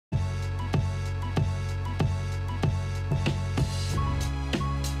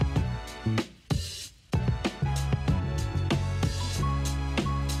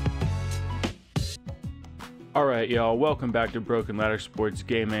Alright y'all, welcome back to Broken Ladder Sports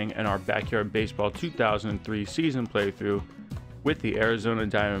Gaming and our Backyard Baseball 2003 season playthrough with the Arizona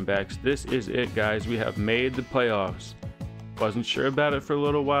Diamondbacks. This is it, guys. We have made the playoffs. Wasn't sure about it for a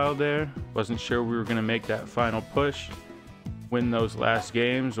little while there. Wasn't sure we were going to make that final push, win those last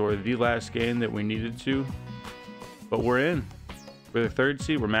games or the last game that we needed to. But we're in. We're the third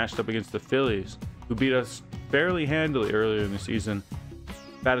seed. We're matched up against the Phillies, who beat us fairly handily earlier in the season.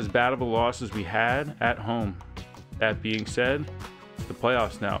 About as bad of a loss as we had at home. That being said, the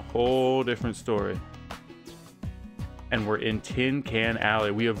playoffs now, whole different story. And we're in Tin Can Alley.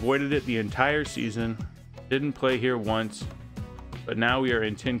 We avoided it the entire season, didn't play here once, but now we are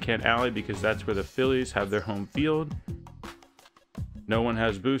in Tin Can Alley because that's where the Phillies have their home field. No one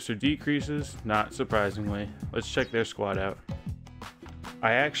has boosts or decreases, not surprisingly. Let's check their squad out.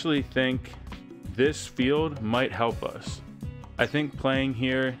 I actually think this field might help us. I think playing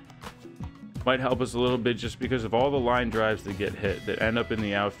here might help us a little bit just because of all the line drives that get hit that end up in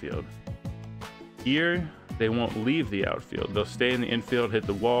the outfield. Here, they won't leave the outfield. They'll stay in the infield, hit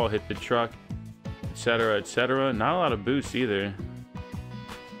the wall, hit the truck, etc., etc. Not a lot of boosts either.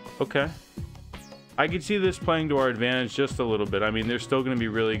 Okay. I could see this playing to our advantage just a little bit. I mean, they're still going to be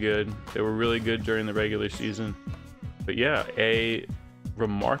really good. They were really good during the regular season. But yeah, a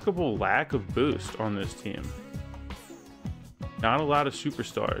remarkable lack of boost on this team. Not a lot of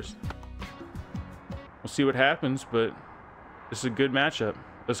superstars. We'll see what happens, but this is a good matchup.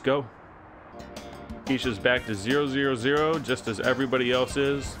 Let's go. Keisha's back to 0-0-0, just as everybody else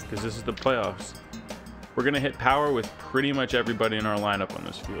is, because this is the playoffs. We're going to hit power with pretty much everybody in our lineup on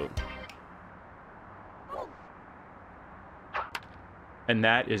this field. And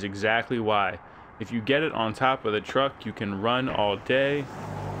that is exactly why. If you get it on top of the truck, you can run all day,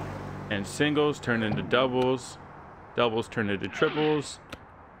 and singles turn into doubles. Doubles turn into triples,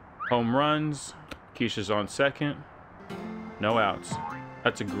 home runs. Keisha's on second, no outs.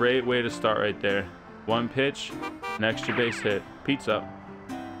 That's a great way to start right there. One pitch, an extra base hit. Pete's up.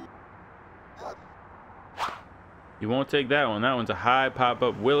 You won't take that one. That one's a high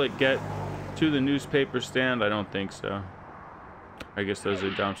pop-up. Will it get to the newspaper stand? I don't think so. I guess those are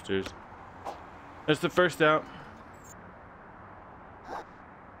dumpsters. That's the first out.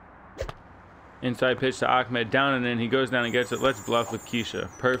 Inside pitch to Ahmed, down and in. He goes down and gets it. Let's bluff with Keisha.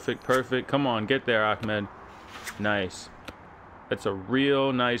 Perfect, perfect. Come on, get there, Ahmed. Nice. That's a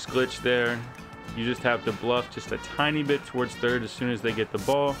real nice glitch there. You just have to bluff just a tiny bit towards third as soon as they get the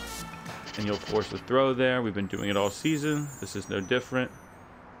ball, and you'll force a throw there. We've been doing it all season. This is no different.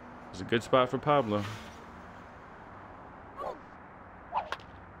 It's a good spot for Pablo.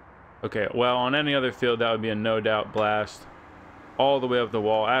 Okay, well, on any other field, that would be a no-doubt blast. All the way up the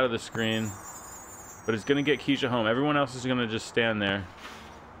wall, out of the screen. But it's going to get Keisha home. Everyone else is going to just stand there,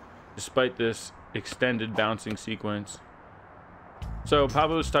 despite this extended bouncing sequence. So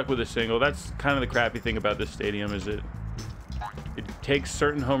Pablo's stuck with a single. That's kind of the crappy thing about this stadium, is it takes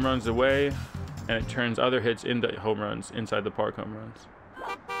certain home runs away, and it turns other hits into home runs, inside the park home runs.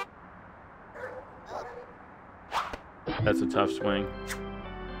 That's a tough swing.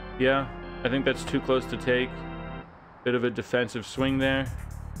 Yeah, I think that's too close to take. Bit of a defensive swing there.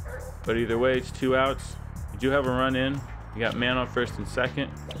 But either way, it's 2 outs. You do have a run in. You got man on first and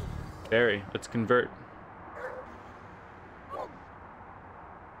second. Barry, let's convert.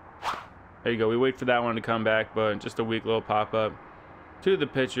 There you go. We wait for that one to come back, but just a weak little pop-up. To the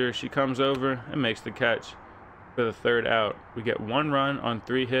pitcher. She comes over and makes the catch for the third out. We get 1 run on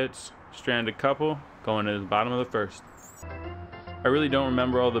 3 hits. Stranded couple going to the bottom of the first. I really don't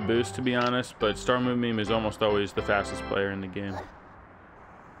remember all the boosts, to be honest, but Star Moonbeam is almost always the fastest player in the game.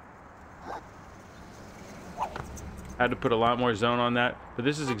 Had to put a lot more zone on that, but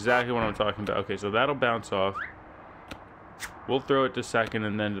this is exactly what I'm talking about. Okay, so that'll bounce off. We'll throw it to second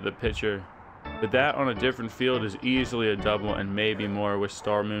and then to the pitcher. But that on a different field is easily a double and maybe more with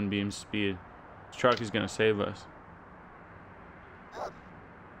Star Moonbeam's speed. This truck is going to save us.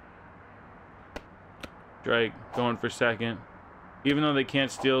 Strike, going for second. Even though they can't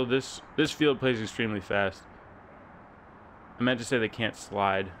steal, this field plays extremely fast. I meant to say they can't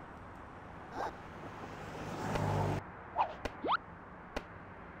slide.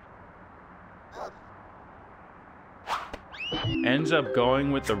 Ends up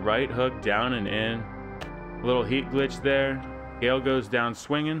going with the right hook down and in. A little heat glitch there. Gale goes down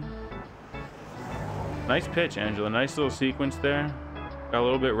swinging. Nice pitch, Angela. Nice little sequence there. Got a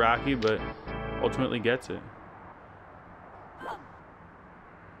little bit rocky, but ultimately gets it.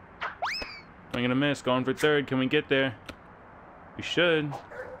 Swing and a miss. Going for third. Can we get there? We should.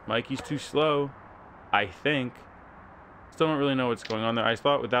 Mikey's too slow, I think. Still don't really know what's going on there. I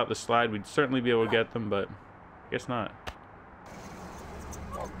thought without the slide we'd certainly be able to get them, but Guess not.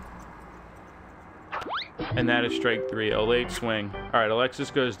 And that is strike 3, a late swing. All right,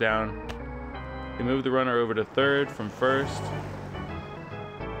 Alexis goes down. They move the runner over to third from first.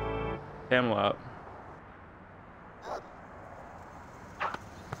 Pamela up.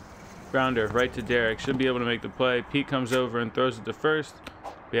 Grounder right to Derek. Should be able to make the play. Pete comes over and throws it to first.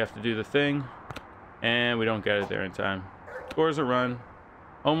 We have to do the thing. And we don't get it there in time. Scores a run.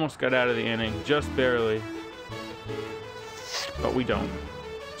 Almost got out of the inning. Just barely. But we don't.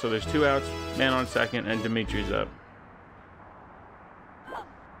 So there's 2 outs. Man on second. And Dimitri's up.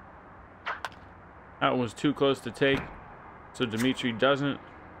 That one was too close to take. So Dimitri doesn't.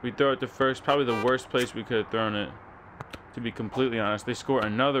 We throw it to first. Probably the worst place we could have thrown it. To be completely honest, they score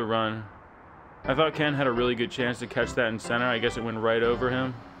another run. I thought Ken had a really good chance to catch that in center. I guess it went right over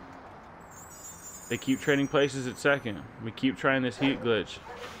him. They keep trading places at second. We keep trying this heat glitch.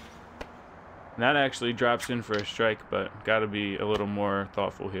 And that actually drops in for a strike, but got to be a little more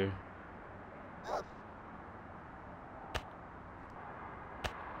thoughtful here.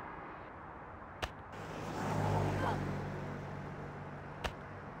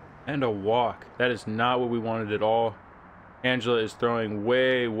 And a walk. That is not what we wanted at all. Angela is throwing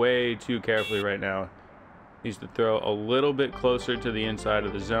way too carefully right now. Needs to throw a little bit closer to the inside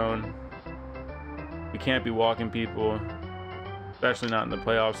of the zone. We can't be walking people, especially not in the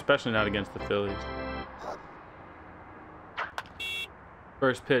playoffs, especially not against the Phillies.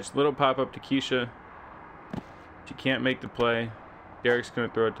 First pitch, little pop up to Keisha. She can't make the play. Derek's going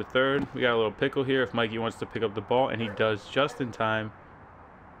to throw it to third. We got a little pickle here if Mikey wants to pick up the ball, and he does just in time.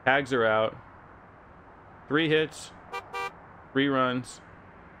 Tags are out. 3 hits. 3 runs.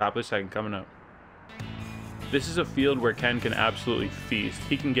 Top of the second coming up. This is a field where Ken can absolutely feast.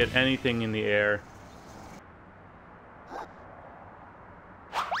 He can get anything in the air.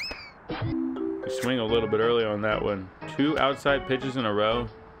 We swing a little bit early on that one. 2 outside pitches in a row.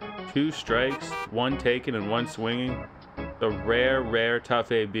 2 strikes, 1 taken and 1 swinging. The rare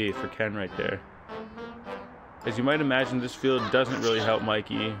tough AB for Ken right there. As you might imagine, this field doesn't really help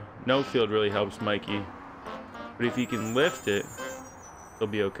Mikey. No field really helps Mikey. But if he can lift it, he'll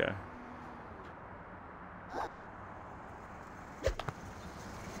be okay.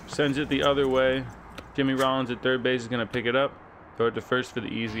 Sends it the other way. Jimmy Rollins at third base is going to pick it up. Throw it to first for the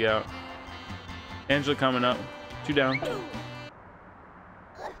easy out. Angela coming up. 2 down.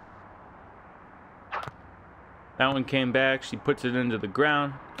 That one came back. She puts it into the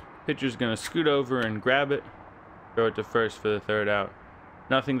ground. Pitcher's going to scoot over and grab it. Throw it to first for the 3rd out.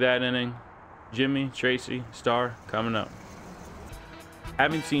 Nothing that inning. Jimmy, Tracy, Star coming up.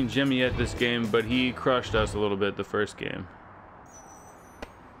 Haven't seen Jimmy yet this game, but he crushed us a little bit the first game.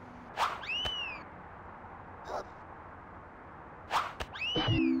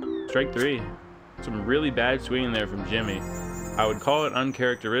 Strike 3. Some really bad swinging there from Jimmy. I would call it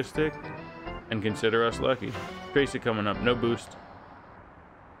uncharacteristic and consider us lucky. Tracy coming up, no boost.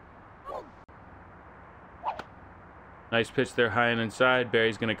 Nice pitch there high and inside.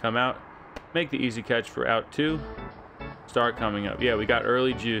 Barry's going to come out. Make the easy catch for out 2. Star coming up. Yeah, we got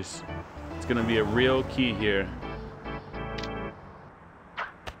early juice. It's going to be a real key here.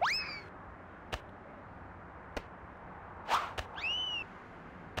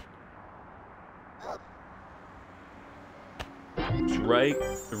 Strike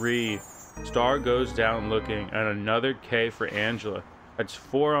 3. Star goes down looking, and another K for Angela. That's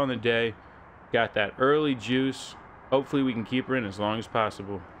 4 on the day. Got that early juice. Hopefully we can keep her in as long as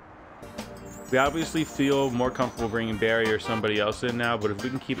possible. We obviously feel more comfortable bringing Barry or somebody else in now, but if we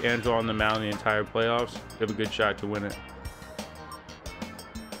can keep Angela on the mound the entire playoffs, we have a good shot to win it.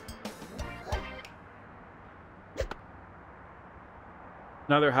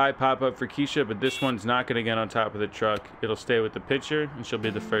 Another high pop-up for Keisha, but this one's not going to get on top of the truck. It'll stay with the pitcher, and she'll be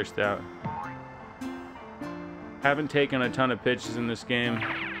the 1st out. Haven't taken a ton of pitches in this game.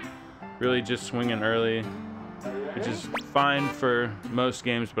 Really just swinging early, which is fine for most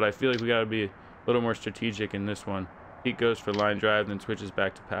games, but I feel like we got to be a little more strategic in this one. Pete goes for line drive, then switches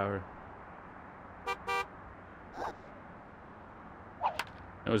back to power.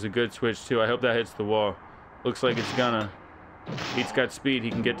 That was a good switch, too. I hope that hits the wall. Looks like it's gonna. Pete's got speed.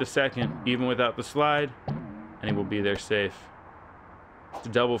 He can get to second, even without the slide, and he will be there safe. It's a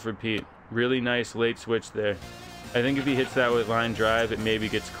double for Pete. Really nice late switch there. I think if he hits that with line drive, it maybe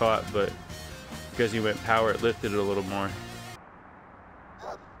gets caught, but because he went power, it lifted it a little more.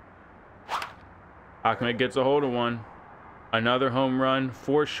 Ahmed gets a hold of one. Another home run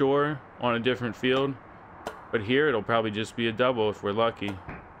for sure on a different field, but here it'll probably just be a double if we're lucky.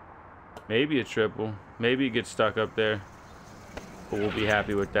 Maybe a triple. Maybe it gets stuck up there, but we'll be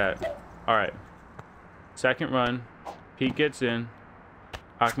happy with that. All right. Second run. Pete gets in.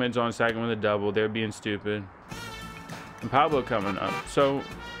 Ahmed's on second with a double. They're being stupid. And Pablo coming up. So,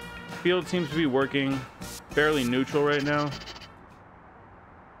 field seems to be working fairly neutral right now.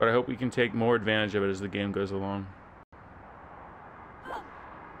 But I hope we can take more advantage of it as the game goes along.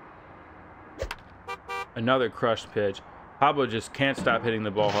 Another crushed pitch. Pablo just can't stop hitting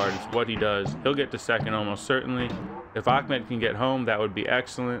the ball hard. It's what he does. He'll get to second almost certainly. If Ahmed can get home, that would be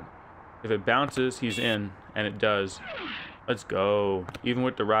excellent. If it bounces, he's in, and it does. Let's go. Even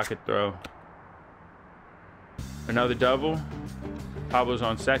with the rocket throw. Another double. Pablo's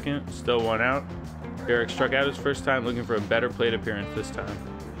on second. Still one out. Derek struck out his first time, looking for a better plate appearance this time.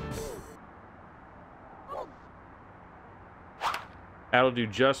 That'll do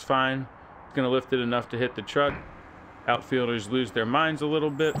just fine. It's going to lift it enough to hit the truck. Outfielders lose their minds a little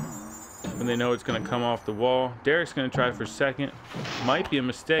bit when they know it's going to come off the wall. Derek's going to try for second. Might be a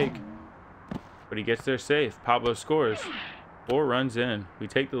mistake, but he gets there safe. Pablo scores. 4 runs in. We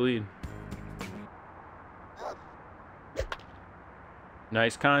take the lead.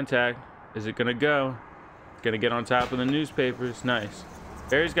 Nice contact. Is it going to go? Going to get on top of the newspapers. Nice.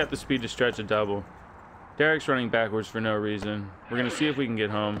 Barry's got the speed to stretch a double. Derek's running backwards for no reason. We're going to see if we can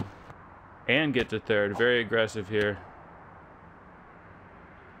get home and get to third. Very aggressive here.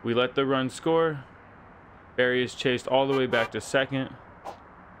 We let the run score. Barry is chased all the way back to second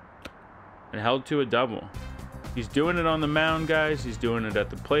and held to a double. He's doing it on the mound, guys. He's doing it at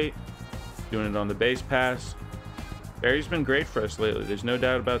the plate. Doing it on the base pass. Barry's been great for us lately. There's no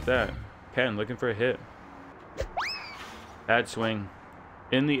doubt about that. Ken looking for a hit. Bad swing.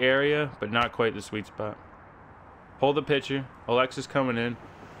 In the area, but not quite the sweet spot. Pull the pitcher. Alexis coming in.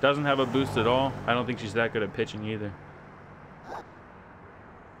 Doesn't have a boost at all. I don't think she's that good at pitching either.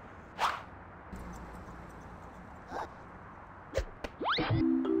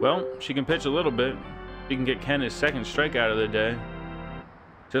 Well, she can pitch a little bit. She can get Ken his second strikeout of the day.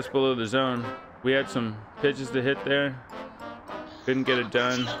 Just below the zone. We had some pitches to hit there. Couldn't get it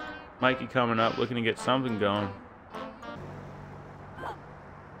done. Mikey coming up, looking to get something going.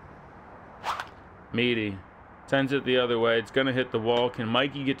 Meaty. Sends it the other way. It's going to hit the wall. Can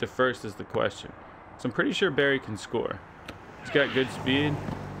Mikey get to first is the question. So I'm pretty sure Barry can score. He's got good speed.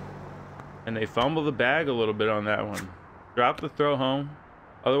 And they fumble the bag a little bit on that one. Drop the throw home.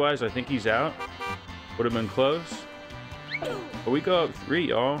 Otherwise, I think he's out. Would have been close. But we go up 3,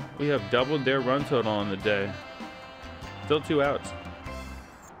 y'all. We have doubled their run total on the day. Still 2 outs.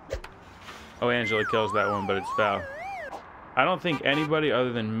 Oh, Angela kills that one, but it's foul. I don't think anybody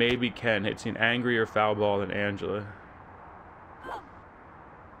other than maybe Ken hits an angrier foul ball than Angela.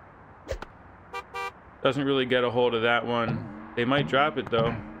 Doesn't really get a hold of that one. They might drop it,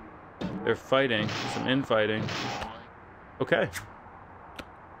 though. They're fighting. Some infighting. Okay.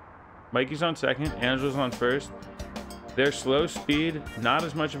 Mikey's on second. Angela's on first. Their slow speed, not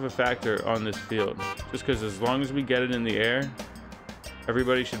as much of a factor on this field. Just because as long as we get it in the air,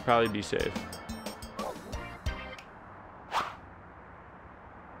 everybody should probably be safe.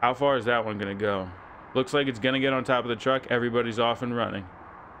 How far is that one going to go? Looks like it's going to get on top of the truck. Everybody's off and running.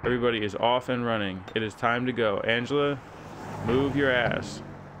 Everybody is off and running. It is time to go. Angela, move your ass.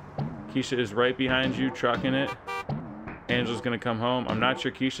 Keisha is right behind you, trucking it. Angela's going to come home. I'm not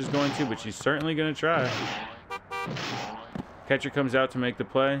sure Keisha's going to, but she's certainly going to try. Catcher comes out to make the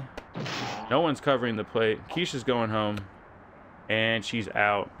play. No one's covering the plate. Keisha's going home. And she's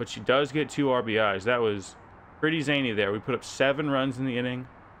out. But she does get 2 RBIs. That was pretty zany there. We put up 7 runs in the inning.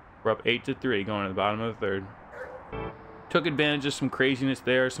 We're up 8-3 going to the bottom of the 3rd. Took advantage of some craziness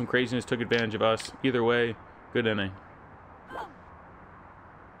there. Some craziness took advantage of us. Either way, good inning.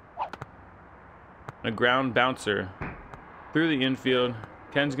 A ground bouncer through the infield.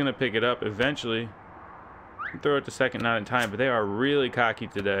 Ken's going to pick it up eventually. Throw it to second, not in time, but they are really cocky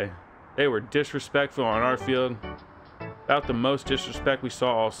today. They were disrespectful on our field. About the most disrespect we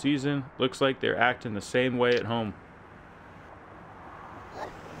saw all season. Looks like they're acting the same way at home.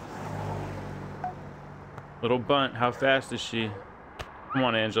 Little bunt. How fast is she? Come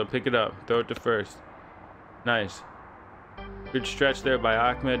on, Angela. Pick it up. Throw it to first. Nice. Good stretch there by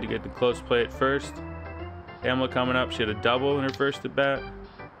Ahmed to get the close play at first. Pamela coming up. She had a double in her first at bat.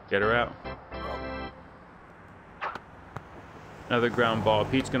 Get her out. Another ground ball.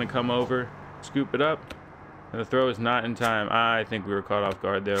 Pete's going to come over, scoop it up, and the throw is not in time. I think we were caught off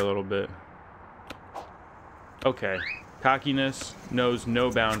guard there a little bit. Okay. Cockiness knows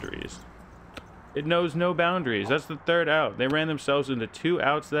no boundaries. It knows no boundaries. That's the 3rd out. They ran themselves into 2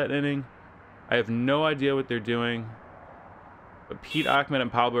 outs that inning. I have no idea what they're doing. But Pete, Ahmed,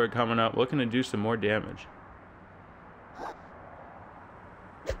 and Pablo are coming up, looking to do some more damage.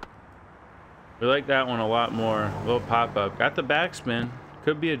 We like that one a lot more. A little pop-up. Got the backspin.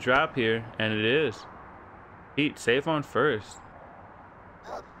 Could be a drop here, and it is. Pete, safe on first.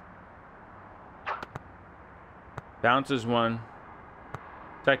 Bounces one.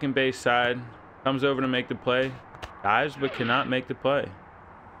 Second base side. Comes over to make the play. Dives, but cannot make the play.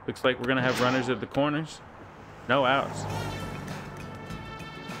 Looks like we're going to have runners at the corners. No outs.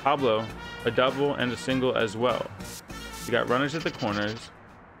 Pablo, a double and a single as well. We got runners at the corners.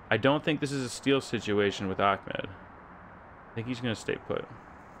 I don't think this is a steal situation with Ahmed. I think he's going to stay put.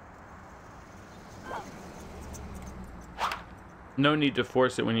 No need to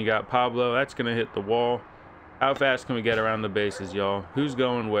force it when you got Pablo. That's going to hit the wall. How fast can we get around the bases, y'all? Who's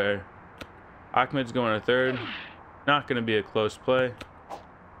going where? Ahmed's going to third. Not going to be a close play.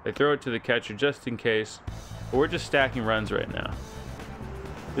 They throw it to the catcher just in case. But we're just stacking runs right now.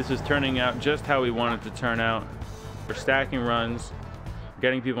 This is turning out just how we want it to turn out. We're stacking runs,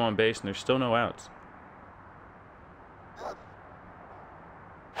 getting people on base, and there's still no outs.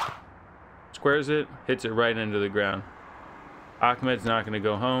 Squares it, hits it right into the ground. Ahmed's not going to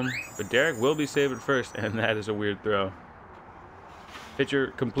go home, but Derek will be safe at first, and that is a weird throw.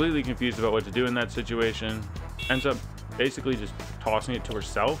 Pitcher completely confused about what to do in that situation. Ends up basically just tossing it to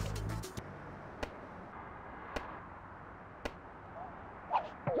herself.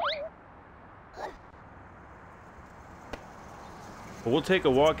 But we'll take a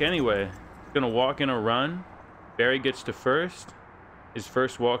walk anyway. Gonna walk in a run. Barry gets to first. His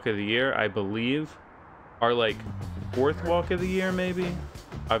first walk of the year, I believe. Our like fourth walk of the year, maybe.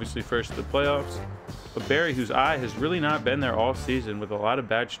 Obviously first of the playoffs. But Barry, whose eye has really not been there all season with a lot of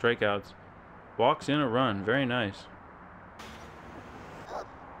bad strikeouts, walks in a run. Very nice.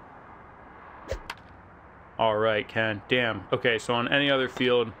 All right, Ken. Damn. Okay, so on any other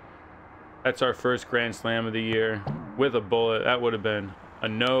field, that's our first grand slam of the year with a bullet. That would have been a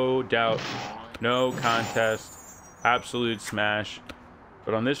no doubt, no contest, absolute smash.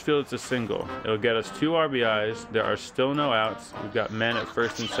 But on this field, it's a single. It'll get us 2 RBIs. There are still no outs. We've got men at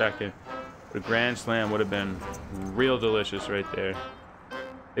first and second. But a grand slam would have been real delicious right there.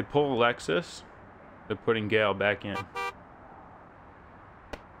 They pull Alexis. They're putting Gale back in.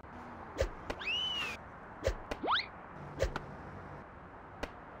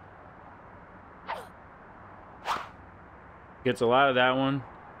 Gets a lot of that one.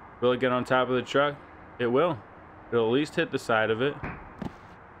 Will it get on top of the truck? It will. It'll at least hit the side of it.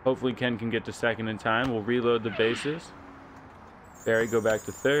 Hopefully Ken can get to second in time. We'll reload the bases. Barry go back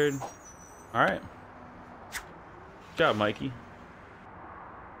to third. All right. Good job, Mikey.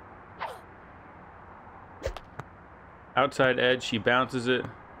 Outside edge, she bounces it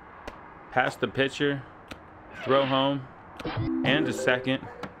past the pitcher. Throw home. And to second.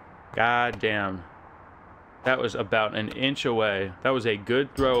 God damn. That was about an inch away. That was a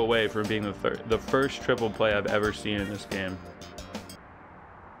good throw away from being the first triple play I've ever seen in this game.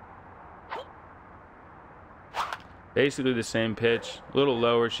 Basically the same pitch, a little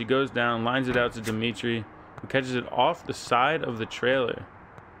lower. She goes down, lines it out to Dimitri, who catches it off the side of the trailer.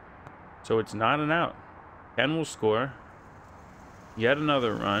 So it's not an out. Ken will score. Yet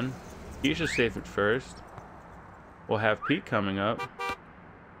another run. Keisha's safe at first. We'll have Pete coming up.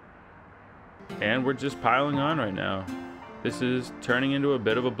 And we're just piling on right now. This is turning into a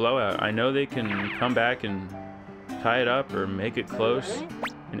bit of a blowout. I know they can come back and tie it up or make it close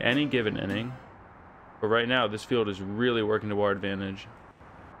in any given inning. But right now, this field is really working to our advantage.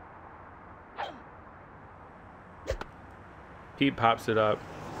 Pete pops it up.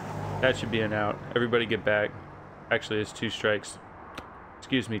 That should be an out. Everybody get back. Actually, it's 2 strikes.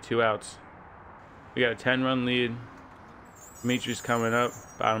 Excuse me, 2 outs. We got a 10-run lead. Dimitri's coming up,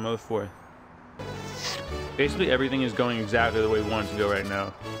 bottom of the 4th. Basically, everything is going exactly the way we want it to go right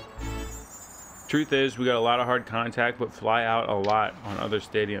now. Truth is, we got a lot of hard contact, but fly out a lot on other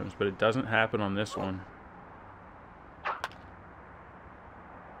stadiums, but it doesn't happen on this one.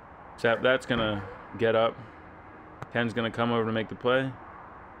 Except that's gonna get up. Ken's gonna come over to make the play.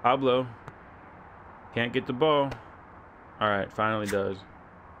 Pablo can't get the ball. All right, finally does.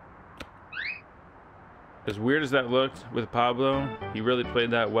 As weird as that looked with Pablo, he really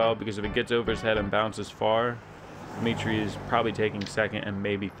played that well, because if it gets over his head and bounces far, Dimitri is probably taking second and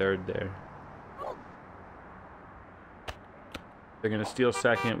maybe third there. They're going to steal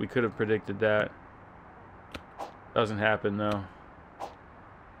second. We could have predicted that. Doesn't happen, though.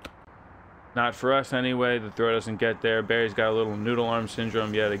 Not for us, anyway. The throw doesn't get there. Barry's got a little noodle arm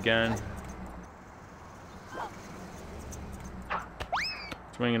syndrome yet again.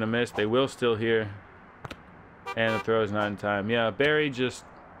 Swing and a miss. They will still here. And the throw is not in time. Yeah, Barry just...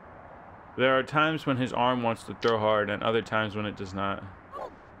 There are times when his arm wants to throw hard and other times when it does not.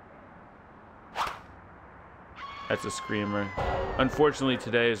 That's a screamer. Unfortunately,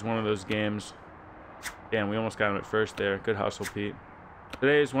 today is one of those games. Damn, we almost got him at first there. Good hustle, Pete.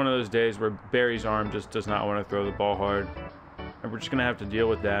 Today is one of those days where Barry's arm just does not want to throw the ball hard. And we're just going to have to deal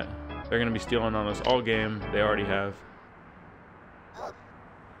with that. They're going to be stealing on us all game. They already have.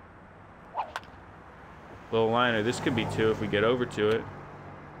 Little liner. This could be 2 if we get over to it.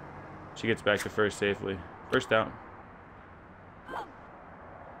 She gets back to first safely. First out.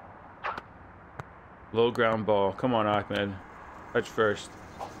 Low ground ball. Come on, Ahmed. Touch first.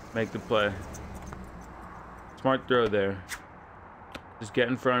 Make the play. Smart throw there. Just get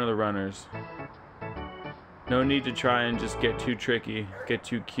in front of the runners. No need to try and just get too tricky, get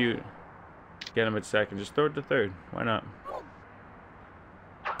too cute. Get him at second. Just throw it to third. Why not?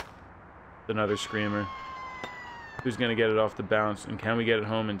 Another screamer. Who's going to get it off the bounce? And can we get it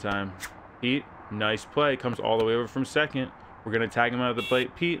home in time? Pete, nice play. Comes all the way over from second. We're going to tag him out of the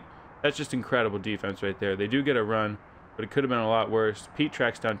plate. Pete, that's just incredible defense right there. They do get a run, but it could have been a lot worse. Pete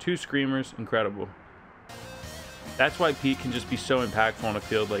tracks down 2 screamers. Incredible. That's why Pete can just be so impactful on a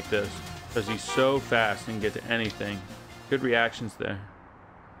field like this. Because he's so fast and can get to anything. Good reactions there.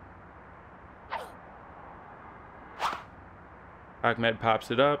 Ahmed pops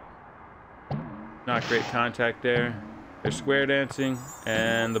it up. Not great contact there. They're square dancing,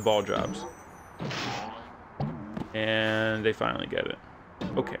 and the ball drops. And they finally get it.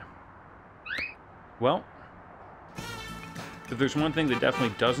 Okay. Well, if there's one thing that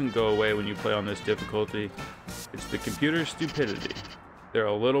definitely doesn't go away when you play on this difficulty, it's the computer's stupidity. They're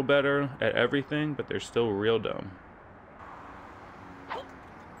a little better at everything, but they're still real dumb.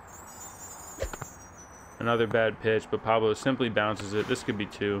 Another bad pitch, but Pablo simply bounces it. This could be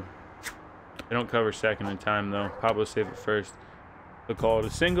 2. They don't cover second in time, though. Pablo saved it first. They'll call it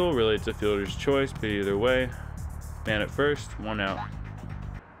a single. Really, it's a fielder's choice, but either way, man at first, 1 out.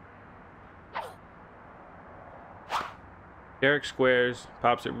 Derek squares,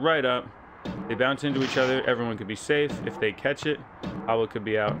 pops it right up. They bounce into each other. Everyone could be safe. If they catch it, Pablo could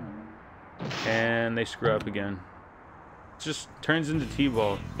be out. And they screw up again. It just turns into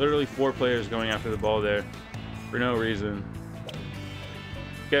T-ball. Literally 4 players going after the ball there for no reason.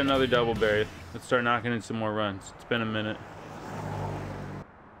 Get another double, Barry. Let's start knocking in some more runs. It's been a minute.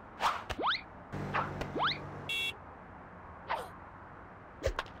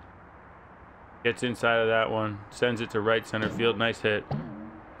 Gets inside of that one. Sends it to right center field. Nice hit.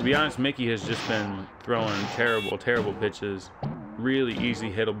 To be honest, Mickey has just been throwing terrible, terrible pitches. Really easy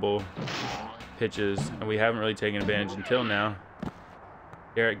hittable pitches. And we haven't really taken advantage until now.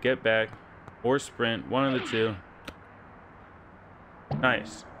 Garrett, get back. Or sprint. One of the 2.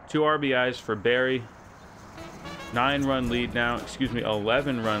 Nice. 2 RBIs for Barry. 9-run lead now. Excuse me,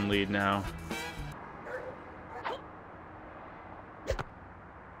 11-run lead now.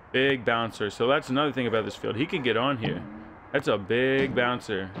 Big bouncer. So that's another thing about this field. He can get on here. That's a big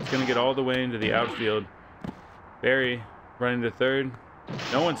bouncer. It's going to get all the way into the outfield. Barry running to third.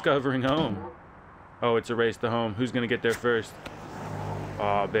 No one's covering home. Oh, it's a race to home. Who's going to get there first?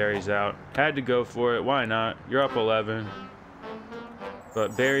 Oh, Barry's out. Had to go for it. Why not? You're up 11.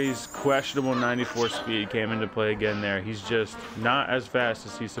 But Barry's questionable 94 speed came into play again there. He's just not as fast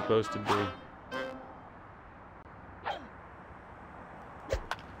as he's supposed to be.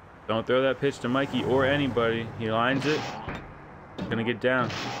 Don't throw that pitch to Mikey or anybody. He lines it. Gonna get down.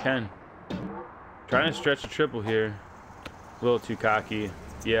 10. Trying to stretch a triple here. A little too cocky.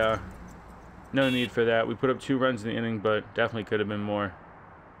 Yeah. No need for that. We put up 2 runs in the inning, but definitely could have been more.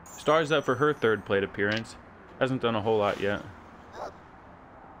 Star's up for her 3rd plate appearance. Hasn't done a whole lot yet.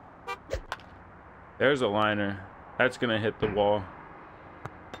 There's a liner. That's going to hit the wall.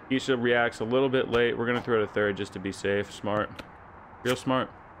 Isha reacts a little bit late. We're going to throw to third just to be safe. Smart. Real smart.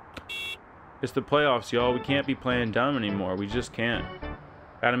 It's the playoffs, y'all. We can't be playing dumb anymore. We just can't.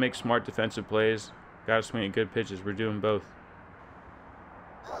 Got to make smart defensive plays. Got to swing at good pitches. We're doing both.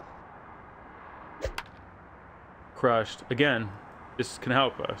 Crushed. Again, this can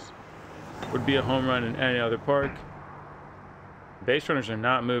help us. Would be a home run in any other park. Base runners are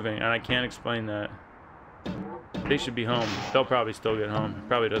not moving, and I can't explain that. They should be home. They'll probably still get home. It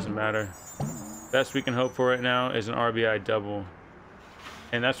probably doesn't matter. Best we can hope for right now is an RBI double.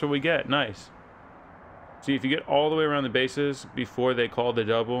 And that's what we get. Nice. See, if you get all the way around the bases before they call the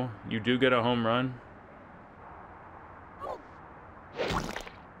double, you do get a home run.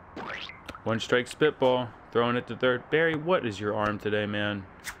 1 strike spitball. Throwing it to third. Barry, what is your arm today, man?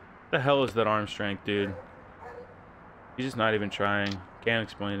 What the hell is that arm strength, dude? He's just not even trying. Can't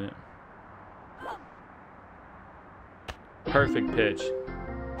explain it. Perfect pitch.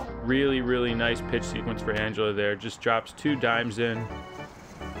 Really, really nice pitch sequence for Angela there. Just drops 2 dimes in.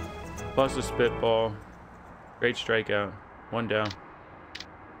 Plus a spitball. Great strikeout. One down.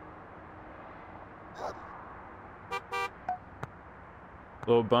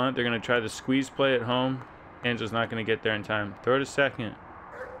 Little bunt. They're going to try the squeeze play at home. Angela's not going to get there in time. Throw to second.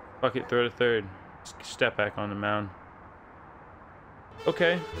 Fuck it, throw to third. Step back on the mound.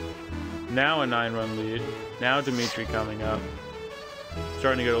 Okay. Now a 9-run lead. Now Dimitri coming up.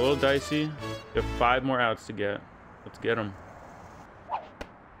 Starting to get a little dicey. We have 5 more outs to get. Let's get them.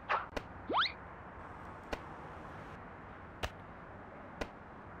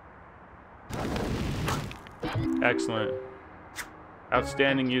 Excellent.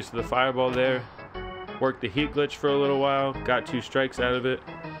 Outstanding use of the fireball there. Worked the heat glitch for a little while. Got 2 strikes out of it.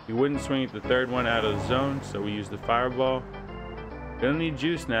 We wouldn't swing at the third one out of the zone, so we used the fireball. Don't need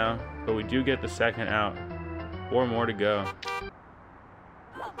juice now, but we do get the second out. 4 more to go.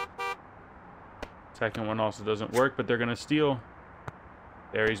 Second one also doesn't work, but they're going to steal.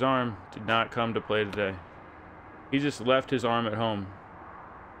 Barry's arm did not come to play today. He just left his arm at home.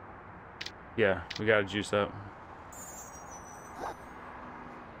 Yeah, we got to juice up.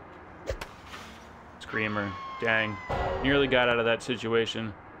 Screamer. Dang. Nearly got out of that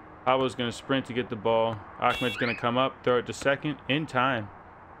situation. Pablo's going to sprint to get the ball. Ahmed's going to come up, throw it to second in time.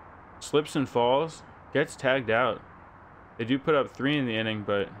 Slips and falls. Gets tagged out. They do put up 3 in the inning,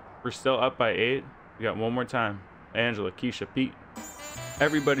 but we're still up by 8. We got one more time. Angela, Keisha, Pete.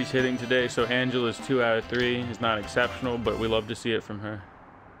 Everybody's hitting today, so Angela's 2 out of 3 is not exceptional, but we love to see it from her.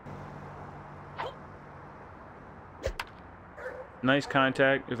 Nice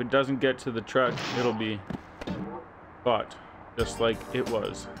contact. If it doesn't get to the truck, it'll be caught, just like it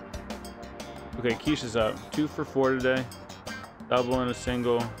was. Okay, Keisha's up. 2 for 4 today. Double and a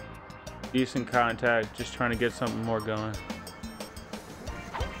single. Decent contact. Just trying to get something more going.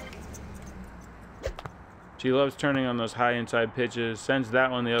 She loves turning on those high inside pitches. Sends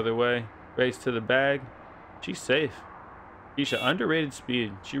that one the other way. Race to the bag. She's safe. Keisha, underrated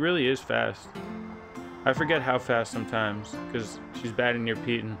speed. She really is fast. I forget how fast sometimes because she's batting near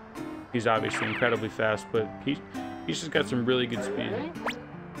Pete and he's obviously incredibly fast, but Keisha's got some really good speed.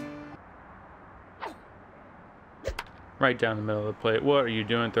 Right down the middle of the plate. What are you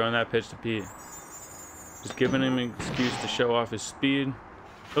doing throwing that pitch to Pete? Just giving him an excuse to show off his speed.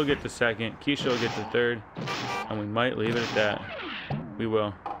 He'll get to second. Keisha will get to third. And we might leave it at that. We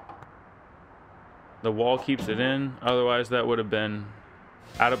will. The wall keeps it in. Otherwise, that would have been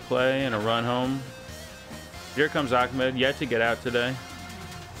out of play and a run home. Here comes Ahmed, yet to get out today.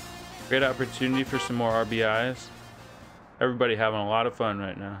 Great opportunity for some more RBIs. Everybody having a lot of fun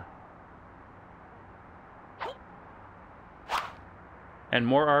right now. And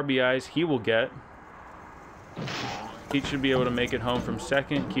more RBIs he will get. Pete should be able to make it home from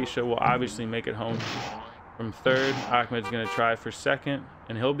second. Keisha will obviously make it home from third. Ahmed's going to try for second,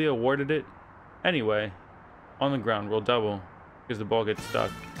 and he'll be awarded it anyway. On the ground, we'll double because the ball gets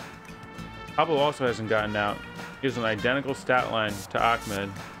stuck. Pablo also hasn't gotten out. He has an identical stat line to Ahmed.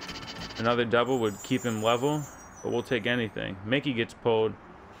 Another double would keep him level, but we'll take anything. Mickey gets pulled.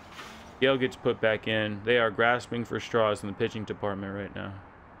 Gail gets put back in. They are grasping for straws in the pitching department right now.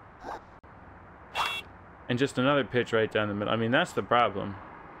 And just another pitch right down the middle. I mean, that's the problem.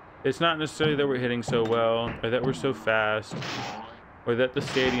 It's not necessarily that we're hitting so well, or that we're so fast, or that the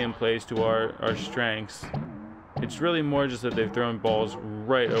stadium plays to our strengths. It's really more just that they've thrown balls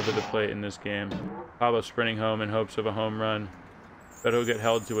right over the plate in this game. Pablo sprinting home in hopes of a home run, but he'll get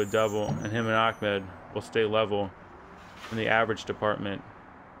held to a double, and him and Ahmed will stay level in the average department,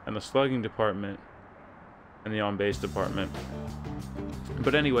 and the slugging department, and the on-base department.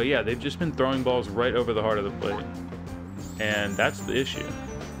 But anyway, yeah, they've just been throwing balls right over the heart of the plate, and that's the issue.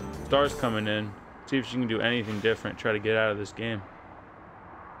 Star's coming in, see if she can do anything different, try to get out of this game.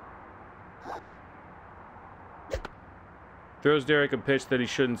 Throws Derek a pitch that he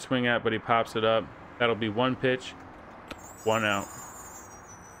shouldn't swing at, but he pops it up. That'll be 1 pitch, 1 out.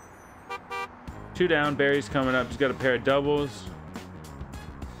 2 down, Barry's coming up. He's got a pair of doubles.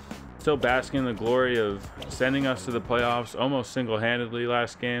 Still basking in the glory of sending us to the playoffs almost single-handedly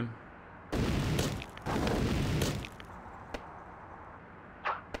last game.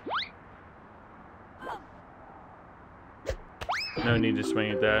 No need to swing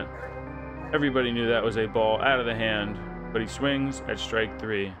at that. Everybody knew that was a ball out of the hand, but he swings at strike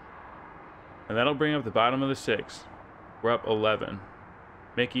 3. And that'll bring up the bottom of the 6th. We're up 11.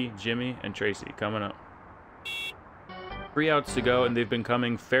 Mickey, Jimmy, and Tracy coming up. 3 outs to go, and they've been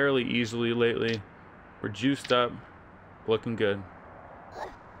coming fairly easily lately. We're juiced up, looking good.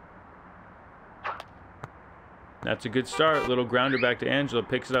 That's a good start. Little grounder back to Angela,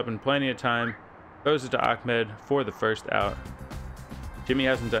 picks it up in plenty of time, throws it to Ahmed for the first out. Jimmy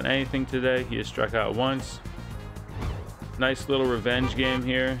hasn't done anything today. He has struck out once. Nice little revenge game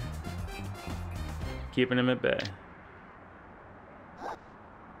here. Keeping him at bay.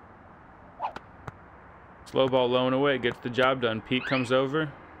 Slow ball low and away. Gets the job done. Pete comes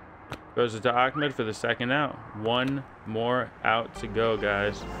over. Goes it to Ahmed for the second out. One more out to go,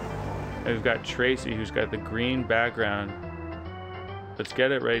 guys. And we've got Tracy, who's got the green background. Let's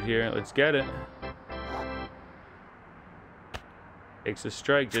get it right here. Let's get it. Takes a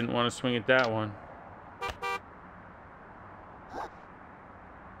strike. Didn't want to swing at that one.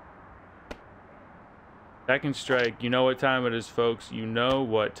 Second strike. You know what time it is, folks. You know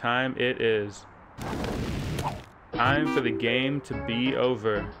what time it is. Time for the game to be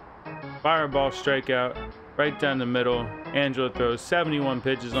over. Fireball strikeout right down the middle. Angela throws 71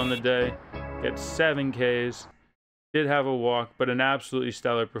 pitches on the day. Gets 7 Ks. Did have a walk, but an absolutely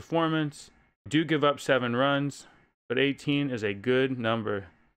stellar performance. Do give up 7 runs, but 18 is a good number.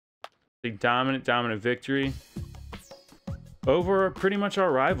 A dominant victory over pretty much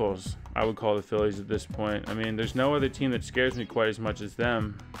our rivals, I would call the Phillies at this point. I mean, there's no other team that scares me quite as much as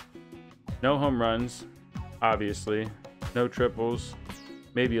them. No home runs, obviously. No triples.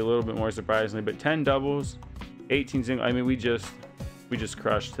 Maybe a little bit more surprisingly, but 10 doubles, 18 singles. I mean, we just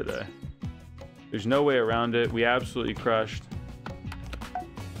crushed today. There's no way around it. We absolutely crushed.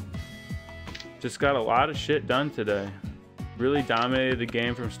 Just got a lot of shit done today. Really dominated the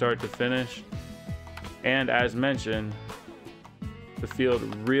game from start to finish. And as mentioned, the field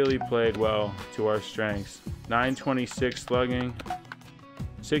really played well to our strengths. 926 slugging,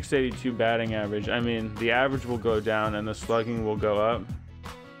 682 batting average. I mean, the average will go down and the slugging will go up.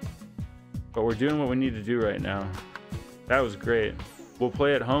 But we're doing what we need to do right now. That was great. We'll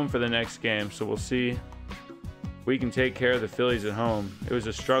play at home for the next game, so we'll see if we can take care of the Phillies at home. It was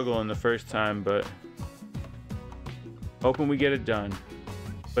a struggle in the first time, but hoping we get it done.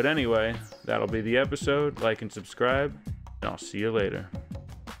 But anyway, that'll be the episode. Like and subscribe, and I'll see you later.